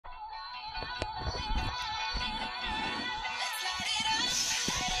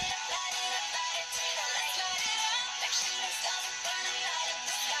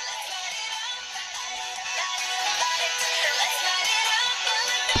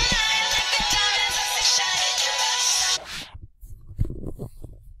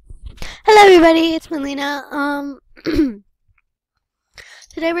everybody, it's Melina. Today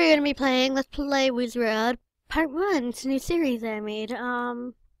we're gonna be playing Let's Play Wizard Part 1. It's a new series that I made.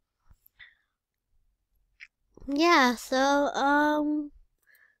 Yeah, so,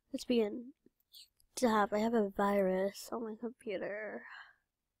 let's begin. Stop, I have a virus on my computer.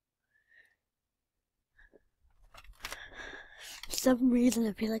 For some reason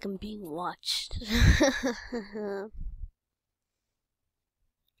I feel like I'm being watched.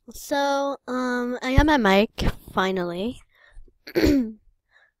 So, I got my mic, finally. We're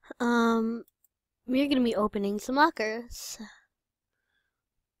gonna be opening some lockers.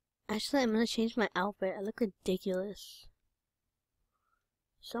 Actually, I'm gonna change my outfit. I look ridiculous.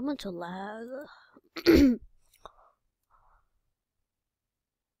 Someone to lag.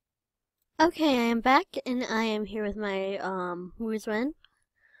 Okay, I am back, and I am here with my, Wizard.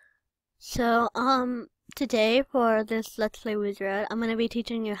 So, today for this Let's Play Wizard, I'm gonna be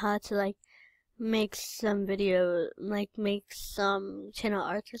teaching you how to, like, make some video, like, make some channel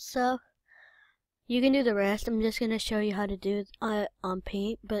art or stuff. You can do the rest. I'm just gonna show you how to do it on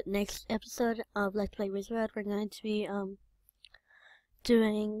Paint. But next episode of Let's Play Wizard, we're going to be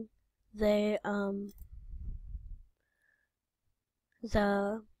doing the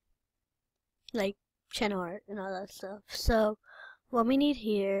like channel art and all that stuff. So what we need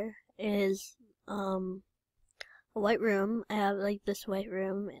here is a white room. I have like this white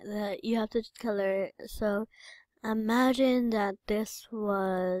room that you have to color. So imagine that this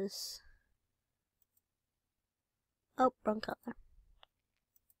was. Oh, wrong color.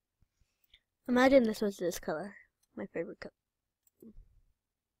 Imagine this was this color. My favorite color.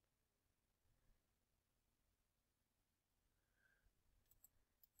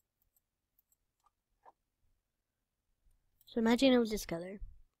 So imagine it was this color.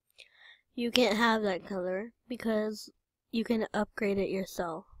 You can't have that color because you can upgrade it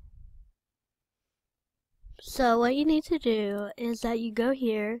yourself. So what you need to do is that you go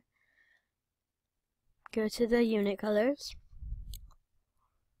here, go to the unit colors,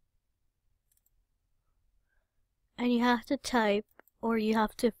 and you have to type, or you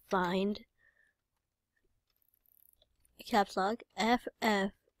have to find caps lock F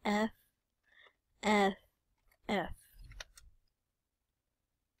F F F F.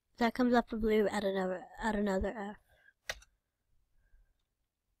 That comes up in blue, add another F.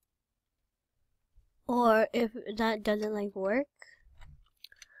 Or if that doesn't like work,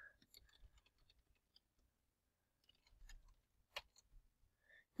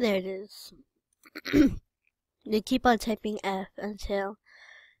 there it is. You keep on typing F until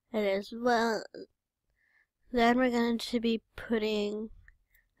it is. Well, then we're going to be putting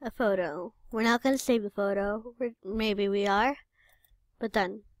a photo. We're not going to save the photo. Maybe we are, but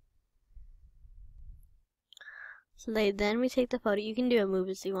then. So then we take the photo. You can do a move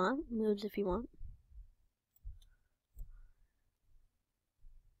if you want. Moves if you want.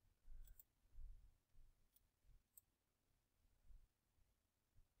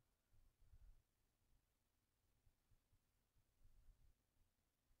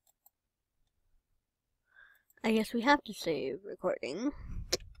 I guess we have to save recording.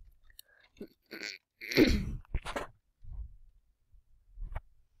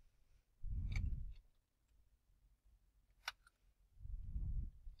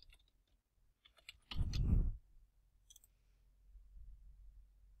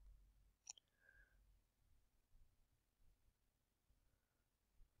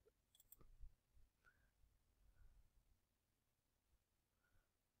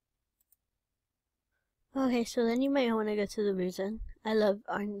 Okay, so then you might want to go to the reason. I love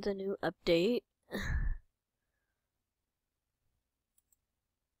the new update.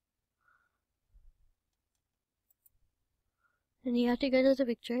 And you have to go to the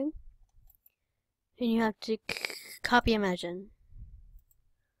picture. And you have to copy Imagine.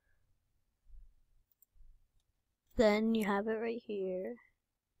 Then you have it right here.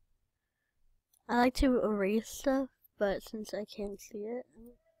 I like to erase stuff, but since I can't see it.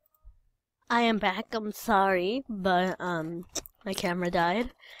 I am back, I'm sorry, but my camera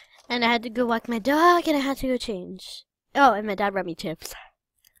died. And I had to go walk my dog and I had to go change. Oh, and my dad brought me chips.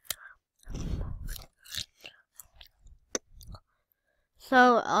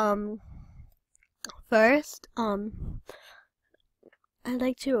 So, first, I'd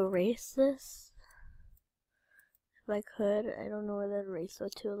like to erase this. If I could. I don't know where that eraser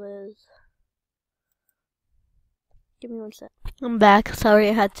tool is. Give me one sec. I'm back. Sorry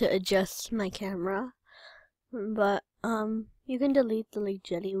I had to adjust my camera. But, you can delete the, like,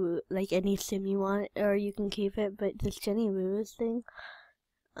 Jenny Woo, like, any sim you want, or you can keep it, but this Jenny Woo thing,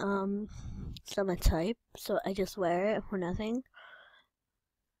 it's on my type, so I just wear it for nothing.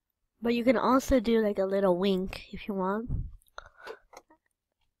 But you can also do like a little wink if you want.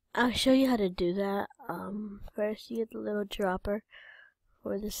 I'll show you how to do that. First you get the little dropper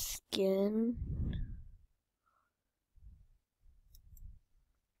for the skin.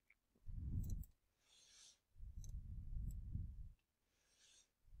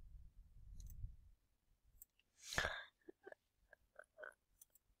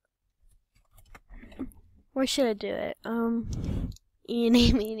 Where should I do it?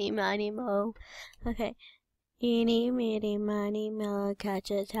 Eeny, meeny, miny, mo. Okay. Eeny, meeny, miny, mo.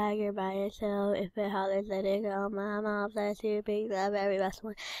 Catch a tiger by its tail. If it hollers, let it go. My mom says you big, the very best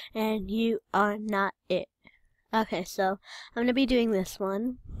one. And you are not it. Okay, so I'm gonna be doing this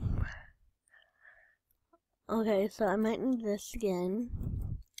one. Okay, so I might need this again.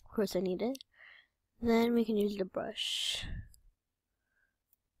 Of course I need it. Then we can use the brush.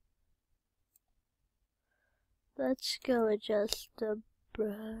 Let's go adjust the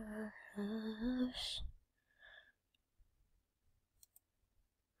brush.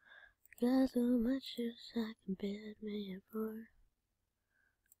 Got so much as I can bid me for.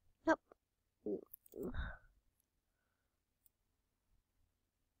 Nope.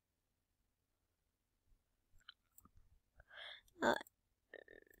 A little.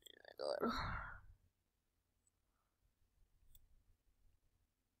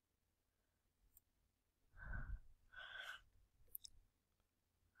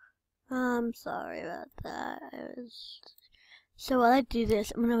 I'm sorry about that. So while I do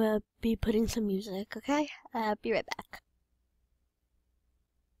this, I'm gonna be putting some music, okay? Be right back.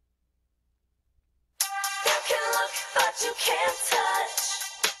 You can look, but you can't touch.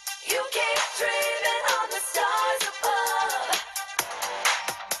 You keep dreaming on the stars above.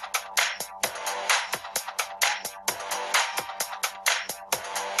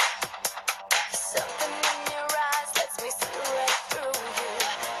 Something in your eyes lets me see right through you.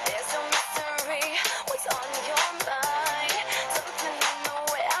 There's no mystery, what's on your mind? Something in the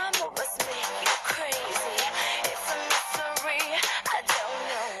way I move must make you crazy. It's a mystery, I don't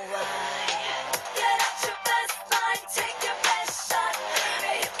know why. Get out your best line, take your best shot.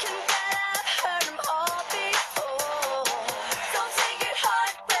 You can bet I've heard them all before. Don't take it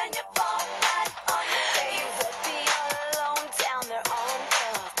hard when you fall back on your face. You won't be alone down there on the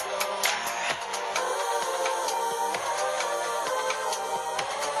floor.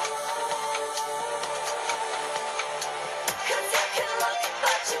 Cause you can look,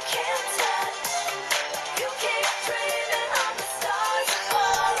 but you can't touch. You keep dreaming on the stars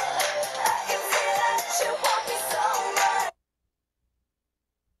above. I can see that you want me so much.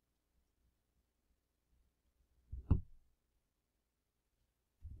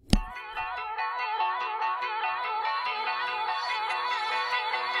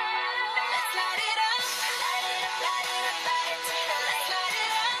 Let's light it up, light it up, light it up, light it up. Let's light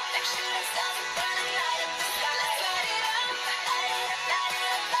it up, like shooting stars and burning light up the sky. Let's light it up, light it up, light it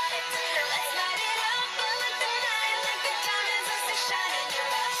up, light it up. Let's light it up, like the night, like the diamonds as they shine in your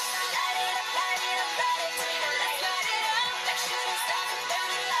eyes. Light it up, light it up, light it up. Let's light it up, like shooting stars and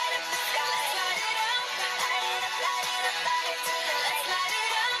burning light up the sky. Let's light it up, light it up, light it up, light it up. Let's light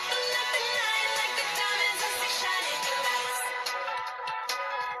it up, like the night, like the diamonds as they shine in your eyes.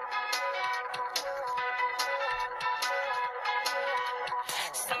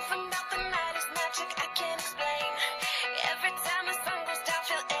 Something about the night is magic I can't explain. Every time the sun goes down,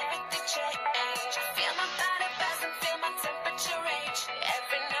 feel everything change. I feel my body buzz and feel my temperature range.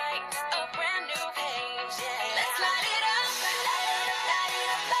 Every night, a brand new page. Yeah. Let's light it up, light it up, light it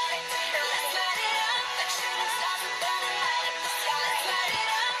up, light it up. Let's light it up, like shooting stars and burning light up the sky. Let's light it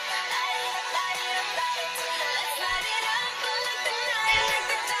up, light it up, light it up, light it up. Let's light it up, like the night, like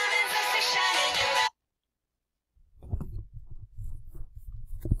the diamonds as they shine in your eyes.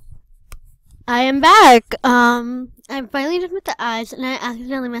 I am back. I'm finally done with the eyes, and I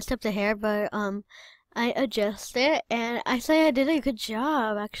accidentally messed up the hair, but I adjusted it, and I say I did a good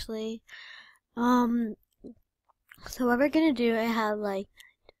job actually. So what we're gonna do, I have like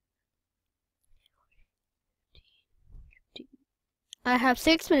I have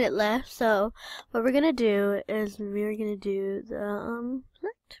 6 minutes left. So what we're gonna do is we're gonna do the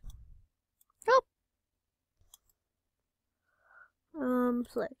select. Oh.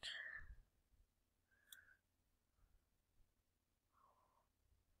 Select.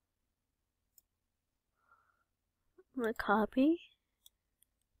 I'm gonna copy.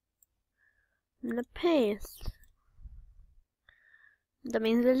 I'm gonna paste. That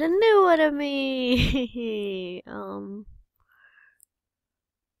means there's a new one of me. I'll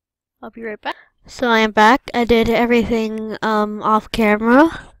be right back. So I am back. I did everything off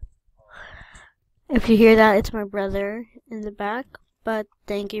camera. If you hear that, it's my brother in the back. But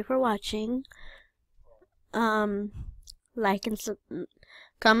thank you for watching. Like and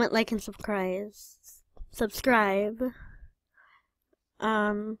comment, like, and subscribe. Subscribe.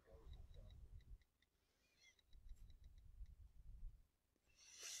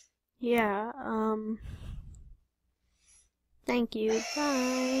 Yeah. Thank you.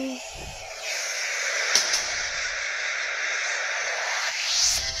 Bye.